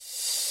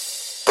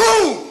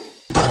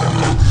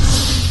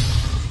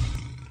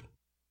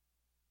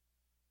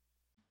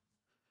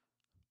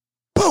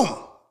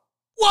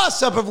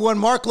What's up, everyone?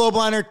 Mark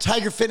Lobliner,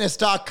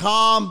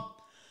 TigerFitness.com.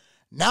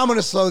 Now I'm going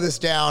to slow this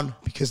down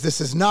because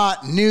this is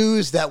not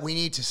news that we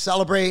need to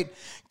celebrate,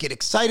 get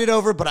excited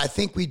over, but I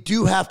think we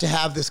do have to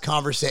have this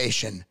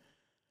conversation.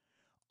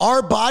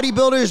 Are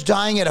bodybuilders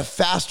dying at a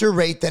faster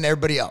rate than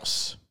everybody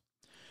else?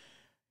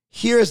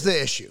 Here's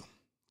the issue.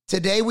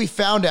 Today we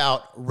found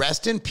out,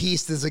 rest in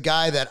peace, there's a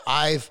guy that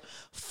I've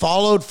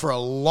followed for a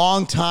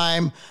long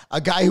time,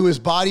 a guy who was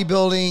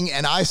bodybuilding,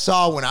 and I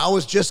saw when I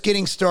was just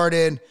getting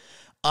started,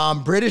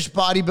 British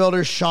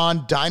bodybuilder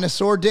Sean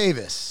Dinosaur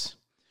Davis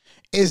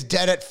is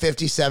dead at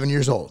 57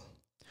 years old.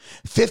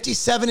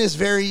 57 is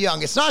very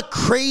young. It's not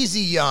crazy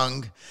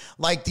young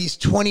like these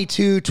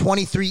 22,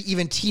 23,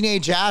 even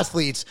teenage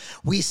athletes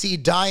we see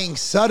dying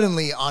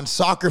suddenly on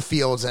soccer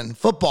fields and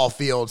football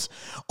fields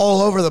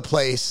all over the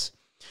place.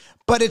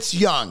 But it's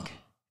young,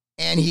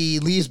 and he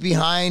leaves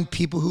behind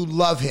people who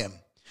love him,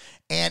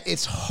 and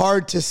it's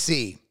hard to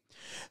see.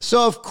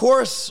 So, of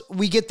course,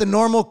 we get the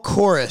normal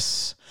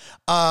chorus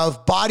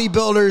of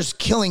bodybuilders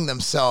killing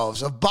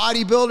themselves, of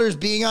bodybuilders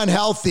being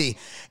unhealthy.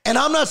 And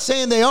I'm not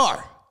saying they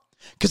are,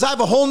 because I have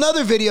a whole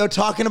nother video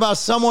talking about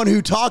someone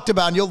who talked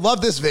about, and you'll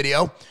love this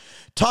video,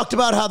 talked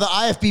about how the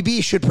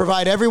IFBB should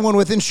provide everyone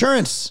with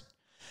insurance.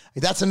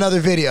 That's another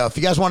video. If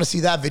you guys want to see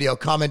that video,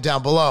 comment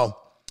down below.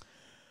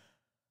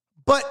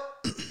 But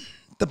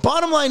the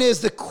bottom line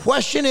is, the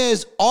question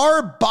is,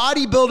 are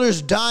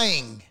bodybuilders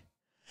dying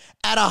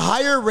at a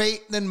higher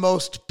rate than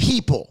most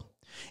people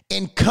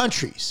in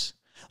countries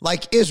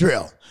like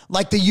Israel,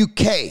 like the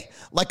UK,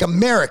 like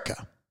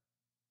America?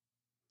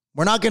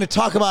 We're not going to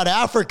talk about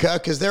Africa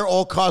because their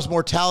all-cause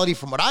mortality,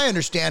 from what I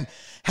understand,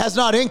 has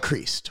not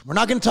increased. We're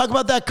not going to talk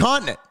about that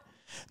continent,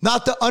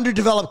 not the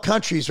underdeveloped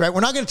countries, right? We're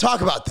not going to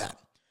talk about that.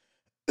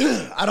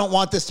 I don't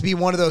want this to be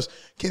one of those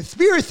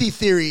conspiracy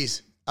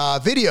theories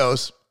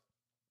videos,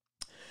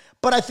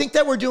 but I think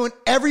that we're doing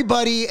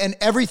everybody and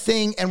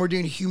everything, and we're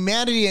doing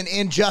humanity and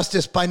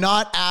injustice by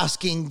not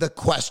asking the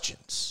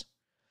questions.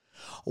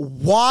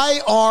 Why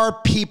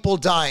are people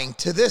dying?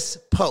 To this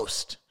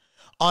post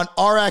on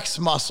RX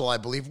Muscle, I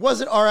believe. Was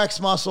it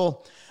RX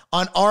Muscle?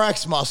 On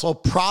RX Muscle,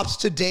 props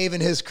to Dave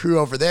and his crew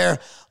over there.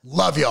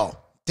 Love y'all.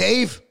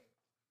 Dave,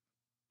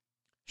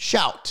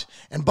 shout.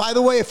 And by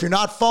the way, if you're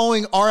not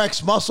following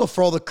RX Muscle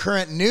for all the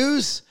current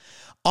news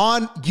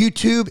on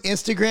YouTube,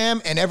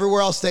 Instagram, and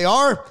everywhere else they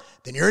are,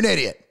 then you're an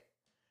idiot.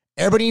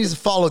 Everybody needs to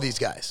follow these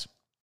guys.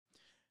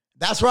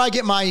 That's where I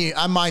get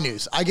my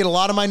news. I get a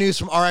lot of my news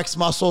from RX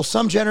Muscle.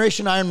 Some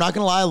Generation Iron, not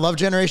going to lie, I love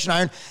Generation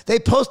Iron. They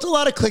post a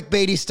lot of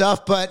clickbaity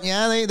stuff, but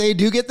yeah, they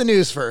do get the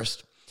news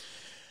first.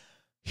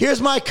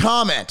 Here's my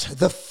comment.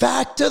 The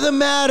fact of the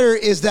matter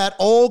is that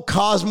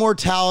all-cause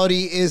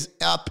mortality is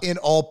up in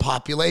all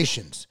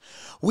populations.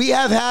 We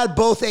have had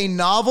both a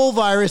novel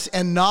virus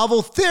and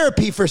novel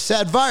therapy for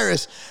said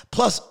virus,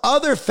 plus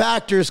other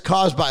factors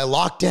caused by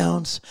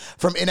lockdowns,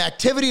 from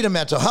inactivity to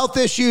mental health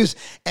issues,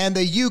 and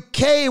the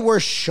UK, where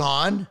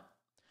Sean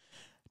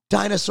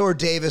Dinosaur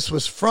Davis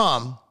was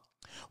from,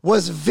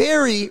 was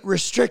very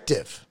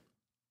restrictive.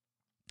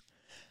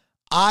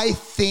 I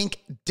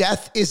think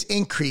death is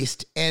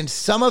increased, and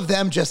some of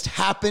them just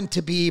happen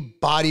to be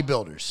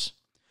bodybuilders.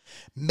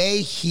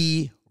 May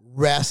he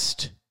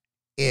rest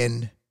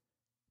in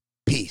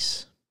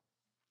peace.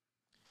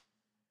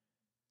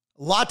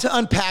 A lot to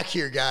unpack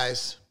here,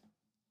 guys.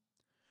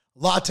 A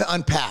lot to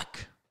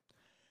unpack.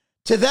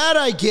 To that,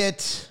 I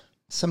get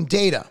some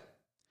data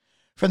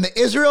from the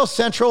Israel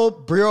Central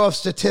Bureau of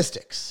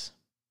Statistics.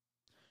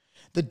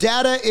 The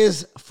data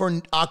is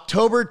for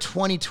October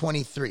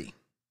 2023.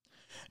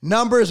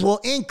 Numbers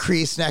will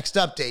increase next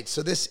update,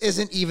 so this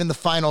isn't even the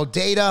final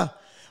data,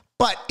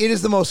 but it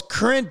is the most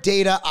current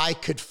data I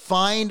could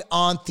find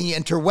on the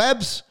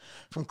interwebs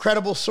from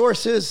credible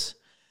sources,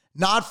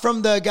 not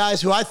from the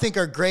guys who I think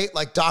are great,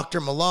 like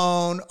Dr.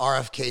 Malone,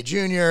 RFK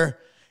Jr.,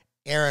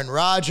 Aaron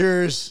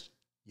Rodgers.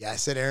 Yeah, I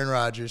said Aaron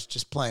Rodgers,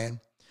 just playing.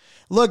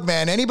 Look,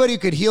 man, anybody who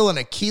could heal an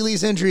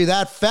Achilles injury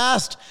that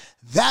fast,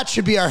 that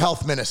should be our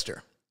health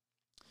minister.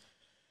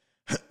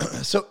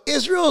 So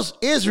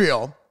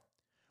Israel,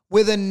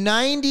 with a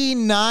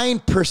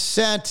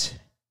 99%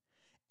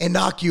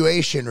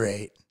 inoculation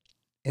rate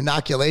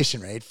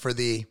for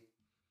the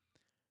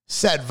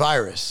said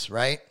virus,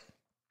 right?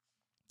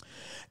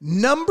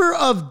 Number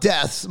of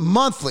deaths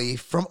monthly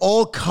from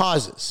all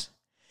causes,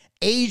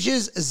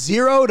 ages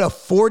 0 to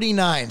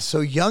 49,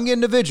 so young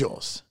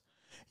individuals,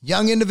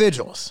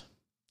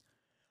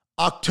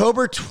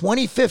 October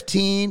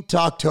 2015 to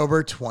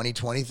October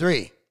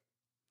 2023.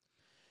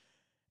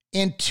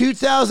 In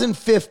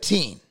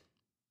 2015,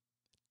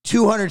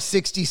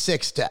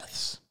 266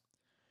 deaths.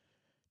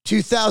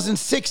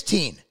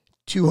 2016,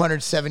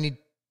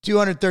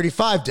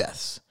 235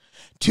 deaths.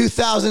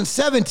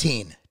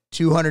 2017,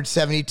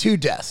 272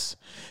 deaths.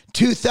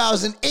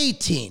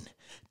 2018,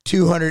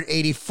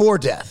 284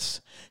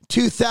 deaths.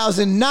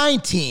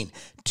 2019,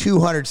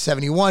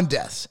 271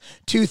 deaths.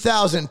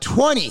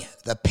 2020,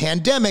 the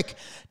pandemic,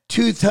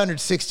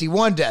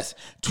 261 deaths.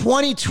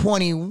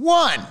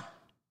 2021,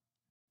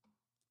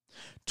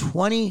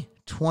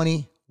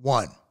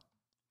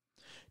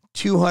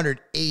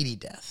 280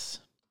 deaths.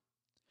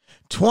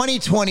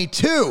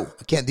 2022,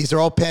 again, these are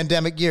all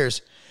pandemic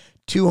years,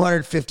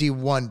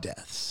 251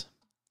 deaths.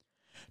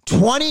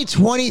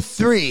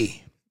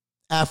 2023,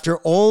 after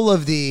all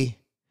of the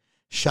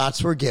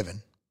shots were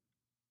given,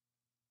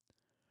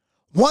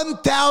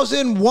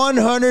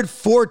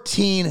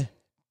 1,114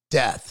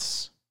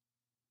 deaths.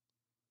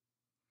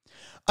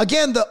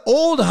 Again, the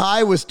old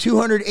high was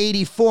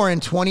 284 in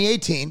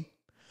 2018,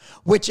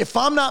 which, if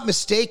I'm not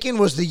mistaken,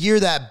 was the year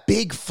that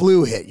big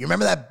flu hit. You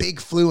remember that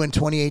big flu in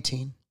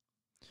 2018?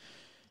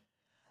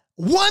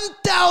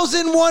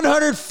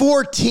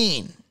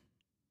 1,114.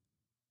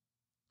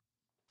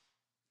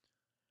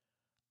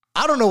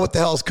 I don't know what the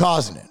hell's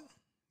causing it.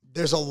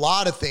 There's a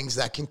lot of things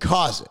that can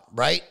cause it,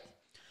 right?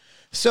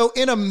 So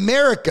in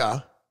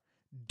America,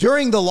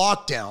 during the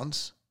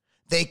lockdowns,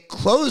 they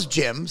closed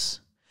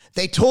gyms,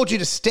 they told you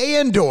to stay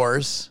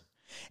indoors,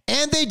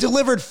 and they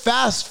delivered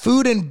fast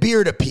food and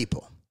beer to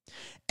people.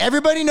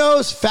 Everybody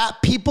knows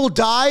fat people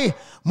die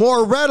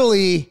more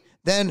readily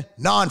than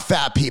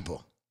non-fat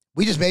people.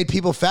 We just made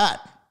people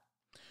fat.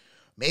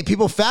 Made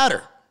people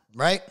fatter,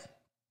 right?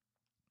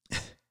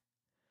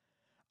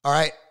 All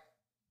right,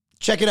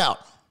 check it out.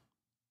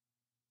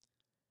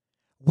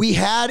 We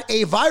had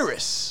a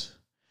virus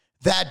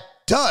that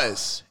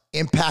does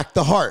impact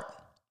the heart.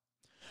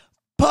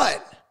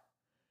 But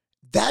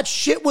that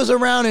shit was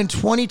around in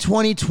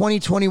 2020,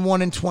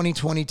 2021, and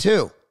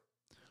 2022.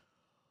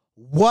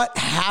 What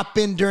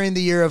happened during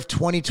the year of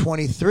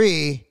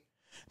 2023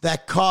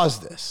 that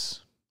caused this?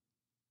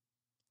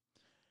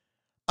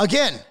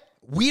 Again,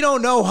 we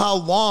don't know how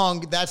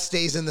long that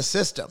stays in the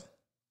system.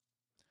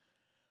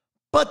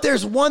 But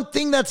there's one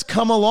thing that's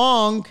come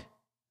along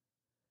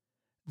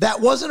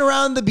that wasn't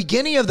around the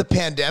beginning of the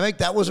pandemic,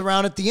 that was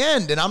around at the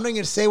end. And I'm not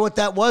going to say what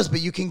that was,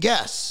 but you can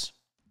guess.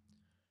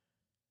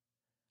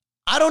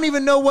 I don't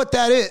even know what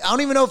that is. I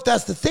don't even know if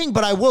that's the thing,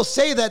 but I will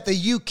say that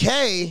the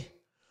UK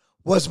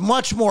was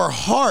much more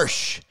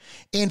harsh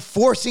in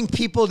forcing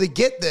people to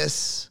get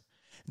this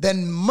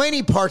than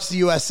many parts of the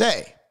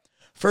USA.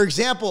 For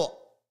example,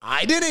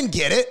 I didn't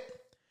get it.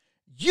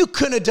 You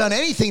couldn't have done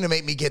anything to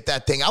make me get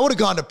that thing. I would have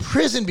gone to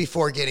prison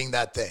before getting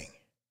that thing.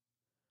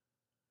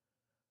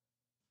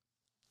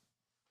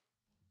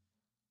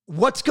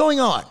 What's going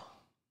on?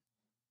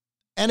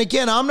 And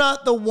again, I'm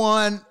not the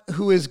one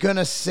who is going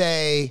to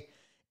say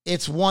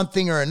it's one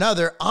thing or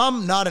another.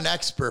 I'm not an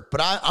expert,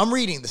 but I'm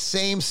reading the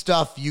same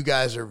stuff you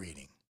guys are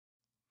reading.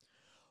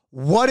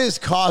 What is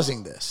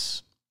causing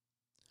this?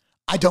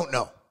 I don't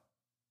know.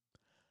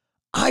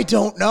 I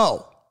don't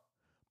know.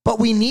 But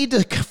we need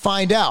to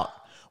find out.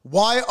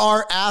 Why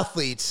are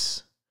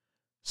athletes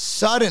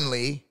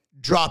suddenly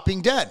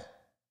dropping dead?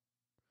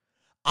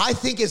 I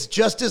think it's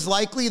just as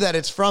likely that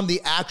it's from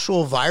the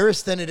actual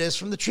virus than it is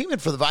from the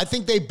treatment for the virus. I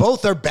think they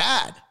both are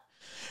bad.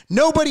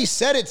 Nobody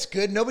said it's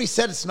good. Nobody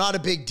said it's not a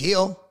big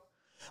deal.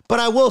 But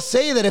I will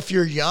say that if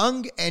you're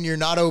young and you're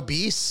not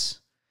obese,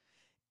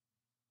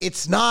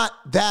 it's not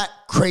that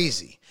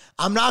crazy.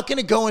 I'm not going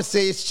to go and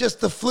say it's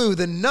just the flu.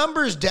 The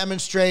numbers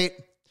demonstrate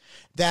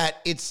that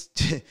it's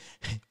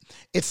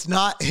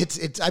not,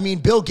 I mean,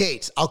 Bill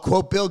Gates, I'll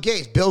quote Bill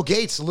Gates. Bill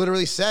Gates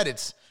literally said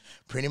it's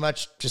pretty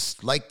much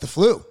just like the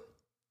flu.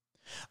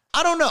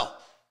 I don't know.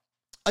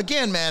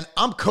 Again, man,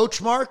 I'm Coach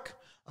Mark.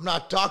 I'm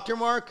not Dr.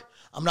 Mark.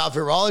 I'm not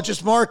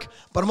Virologist Mark,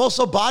 but I'm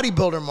also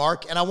Bodybuilder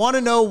Mark, and I want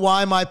to know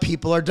why my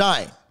people are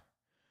dying.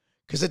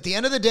 Because at the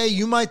end of the day,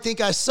 you might think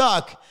I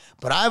suck,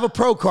 but I have a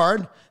pro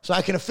card, so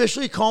I can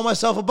officially call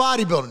myself a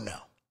bodybuilder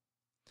now.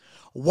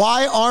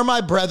 Why are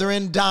my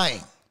brethren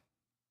dying?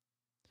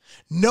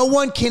 No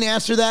one can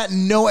answer that.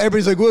 No,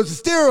 everybody's like, well,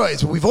 it's the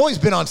steroids. We've always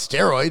been on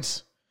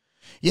steroids.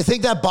 You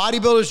think that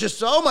bodybuilders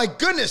just, oh my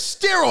goodness,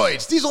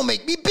 steroids, these will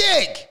make me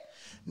big.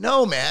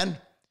 No, man.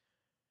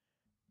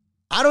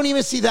 I don't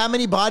even see that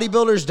many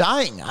bodybuilders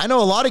dying. I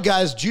know a lot of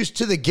guys juiced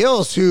to the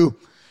gills who,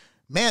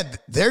 man,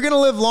 they're going to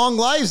live long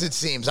lives, it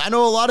seems. I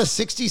know a lot of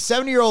 60,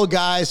 70-year-old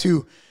guys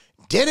who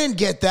didn't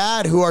get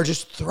that, who are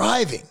just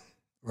thriving,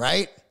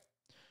 right?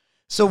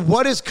 So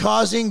what is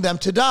causing them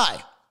to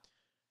die?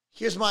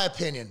 Here's my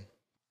opinion.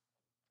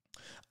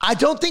 I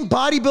don't think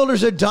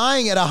bodybuilders are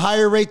dying at a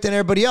higher rate than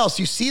everybody else.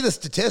 You see the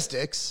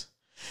statistics.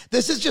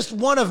 This is just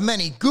one of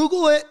many.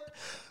 Google it.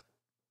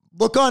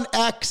 Look on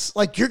X.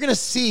 Like, you're going to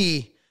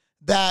see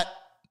that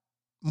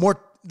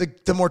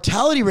the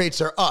mortality rates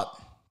are up.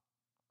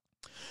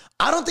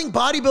 I don't think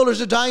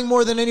bodybuilders are dying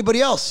more than anybody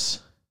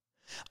else.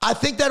 I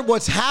think that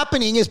what's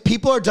happening is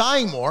people are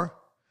dying more.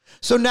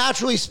 So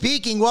naturally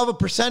speaking, we'll have a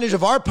percentage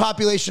of our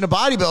population of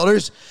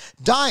bodybuilders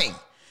dying.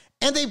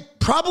 And they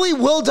probably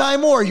will die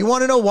more. You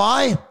want to know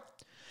why?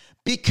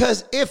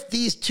 Because if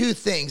these two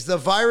things, the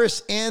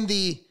virus and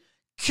the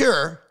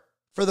cure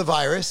for the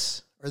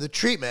virus or the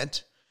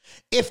treatment,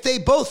 if they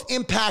both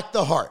impact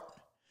the heart,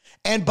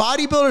 and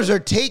bodybuilders are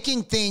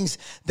taking things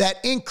that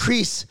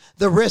increase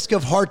the risk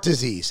of heart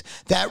disease,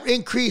 that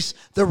increase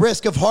the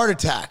risk of heart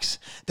attacks,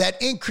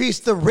 that increase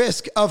the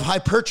risk of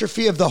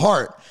hypertrophy of the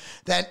heart,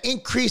 that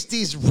increase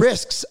these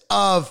risks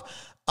of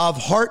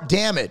heart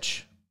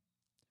damage,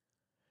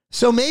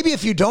 So maybe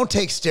if you don't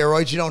take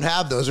steroids, you don't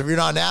have those, or if you're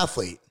not an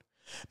athlete.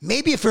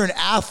 Maybe if you're an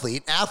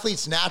athlete,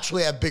 athletes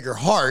naturally have bigger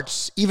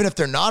hearts, even if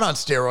they're not on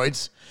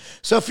steroids.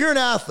 So if you're an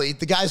athlete,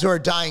 the guys who are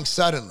dying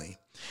suddenly,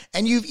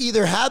 and you've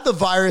either had the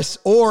virus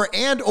or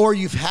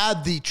you've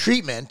had the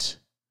treatment,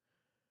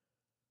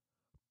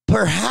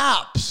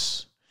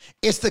 perhaps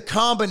it's the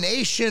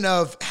combination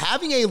of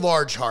having a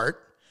large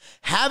heart,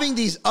 having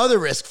these other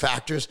risk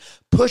factors,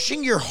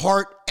 pushing your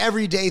heart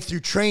every day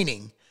through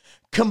training,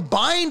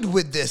 combined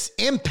with this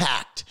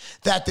impact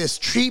that this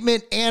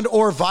treatment and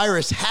or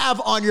virus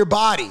have on your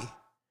body.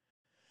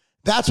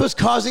 That's what's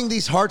causing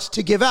these hearts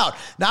to give out.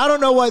 Now, I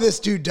don't know why this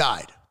dude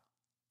died.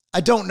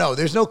 I don't know.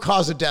 There's no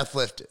cause of death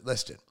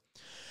listed.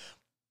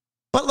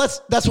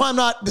 But that's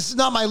why this is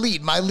not my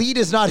lead. My lead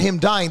is not him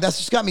dying. That's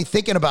just got me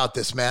thinking about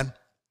this, man.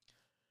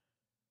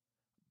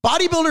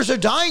 Bodybuilders are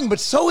dying, but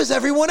so is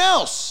everyone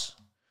else.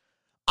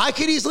 I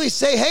could easily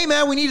say, hey,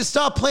 man, we need to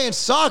stop playing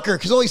soccer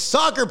because only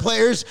soccer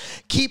players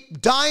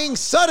keep dying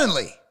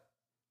suddenly.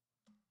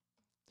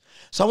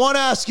 So I want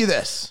to ask you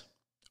this.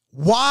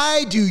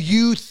 Why do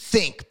you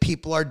think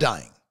people are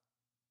dying?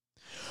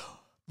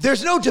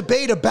 There's no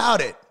debate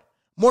about it.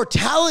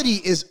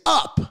 Mortality is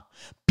up.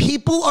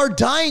 People are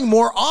dying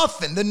more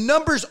often. The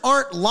numbers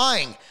aren't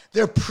lying.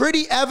 They're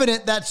pretty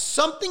evident that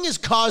something is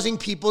causing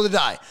people to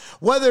die.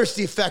 Whether it's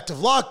the effect of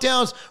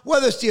lockdowns,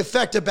 whether it's the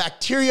effect of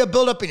bacteria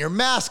buildup in your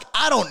mask,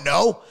 I don't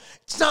know.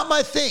 It's not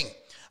my thing.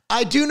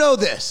 I do know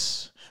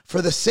this.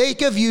 For the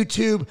sake of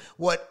YouTube,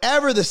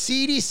 whatever the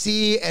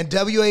CDC and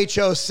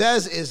WHO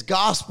says is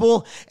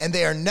gospel, and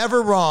they are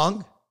never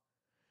wrong.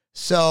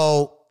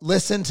 So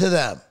listen to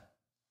them.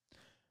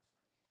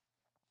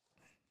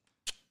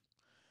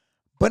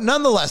 But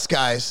nonetheless,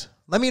 guys,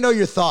 let me know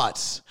your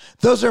thoughts.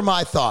 Those are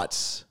my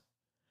thoughts.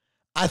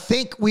 I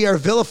think we are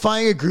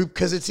vilifying a group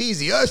because it's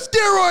easy.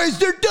 Steroids,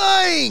 they're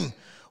dying.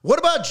 What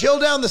about Jill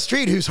down the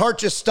street whose heart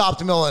just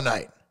stopped in the middle of the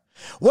night?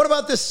 What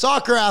about this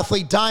soccer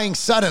athlete dying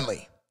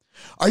suddenly?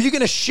 Are you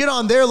going to shit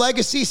on their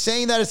legacy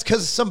saying that it's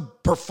because of some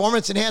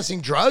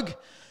performance-enhancing drug?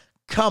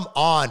 Come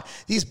on.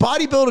 These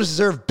bodybuilders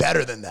deserve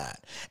better than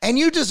that. And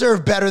you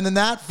deserve better than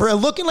that for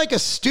looking like a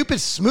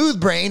stupid smooth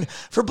brain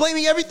for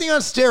blaming everything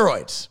on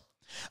steroids.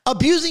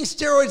 Abusing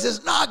steroids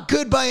is not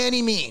good by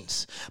any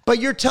means, but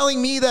you're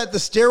telling me that the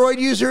steroid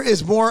user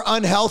is more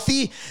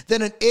unhealthy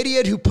than an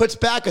idiot who puts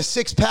back a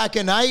six-pack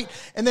a night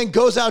and then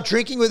goes out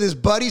drinking with his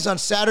buddies on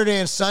Saturday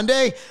and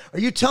Sunday? Are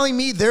you telling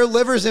me their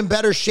liver's in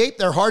better shape,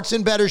 their heart's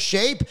in better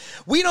shape?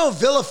 We don't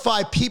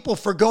vilify people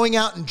for going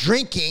out and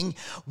drinking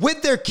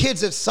with their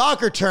kids at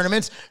soccer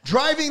tournaments,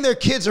 driving their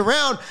kids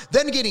around,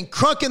 then getting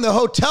crunk in the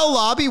hotel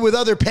lobby with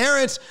other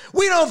parents.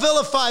 We don't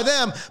vilify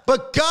them,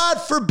 but God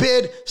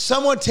forbid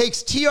someone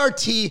takes TRT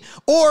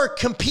or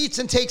competes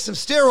and takes some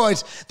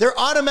steroids. They're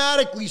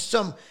automatically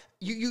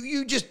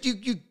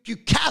you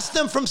cast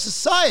them from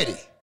society.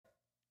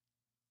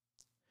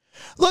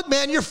 Look,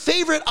 man, your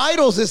favorite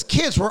idols as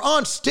kids were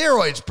on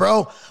steroids,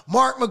 bro.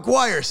 Mark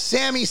McGuire,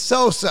 Sammy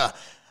Sosa,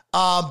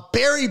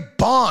 Barry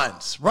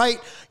Bonds, right?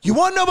 You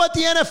want to know about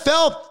the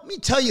NFL? Let me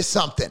tell you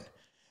something.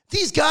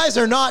 These guys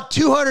are not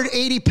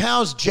 280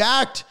 pounds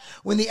jacked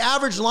when the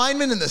average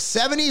lineman in the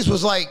 70s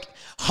was like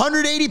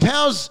 180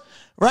 pounds,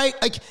 right?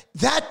 Like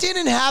that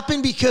didn't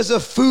happen because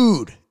of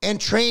food and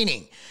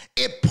training.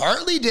 It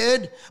partly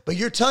did, but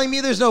you're telling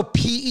me there's no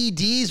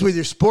PEDs with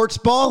your sports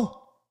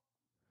ball?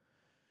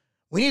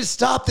 We need to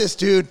stop this,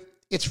 dude.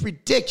 It's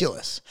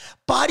ridiculous.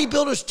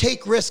 Bodybuilders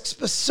take risks,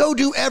 but so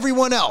do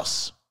everyone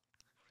else.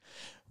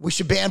 We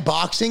should ban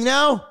boxing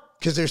now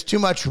because there's too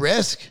much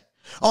risk.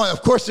 Oh, and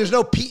of course, there's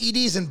no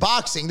PEDs in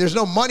boxing. There's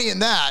no money in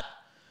that.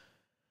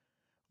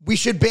 We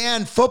should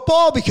ban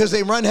football because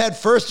they run head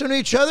first into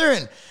each other.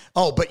 And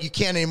but you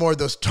can't anymore.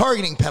 Those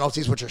targeting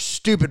penalties, which are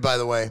stupid, by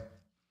the way.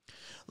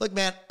 Look,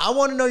 man, I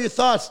want to know your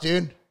thoughts,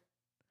 dude.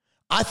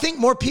 I think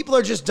more people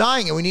are just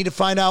dying, and we need to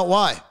find out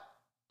why.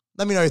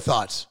 Let me know your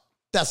thoughts.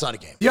 That's not a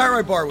game. The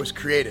Outright Bar was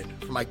created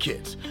for my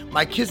kids.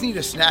 My kids need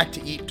a snack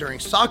to eat during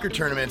soccer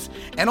tournaments,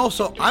 and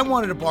also I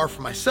wanted a bar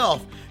for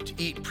myself to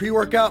eat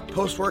pre-workout,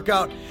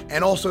 post-workout,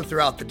 and also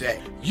throughout the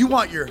day. You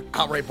want your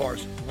Outright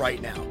Bars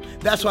right now.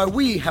 That's why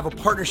we have a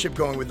partnership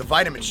going with the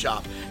Vitamin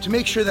Shop to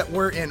make sure that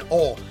we're in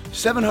all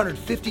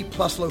 750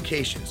 plus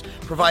locations,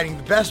 providing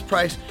the best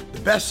price,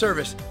 the best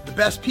service, the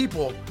best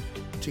people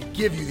to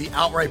give you the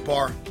Outright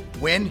Bar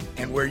when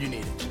and where you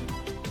need it.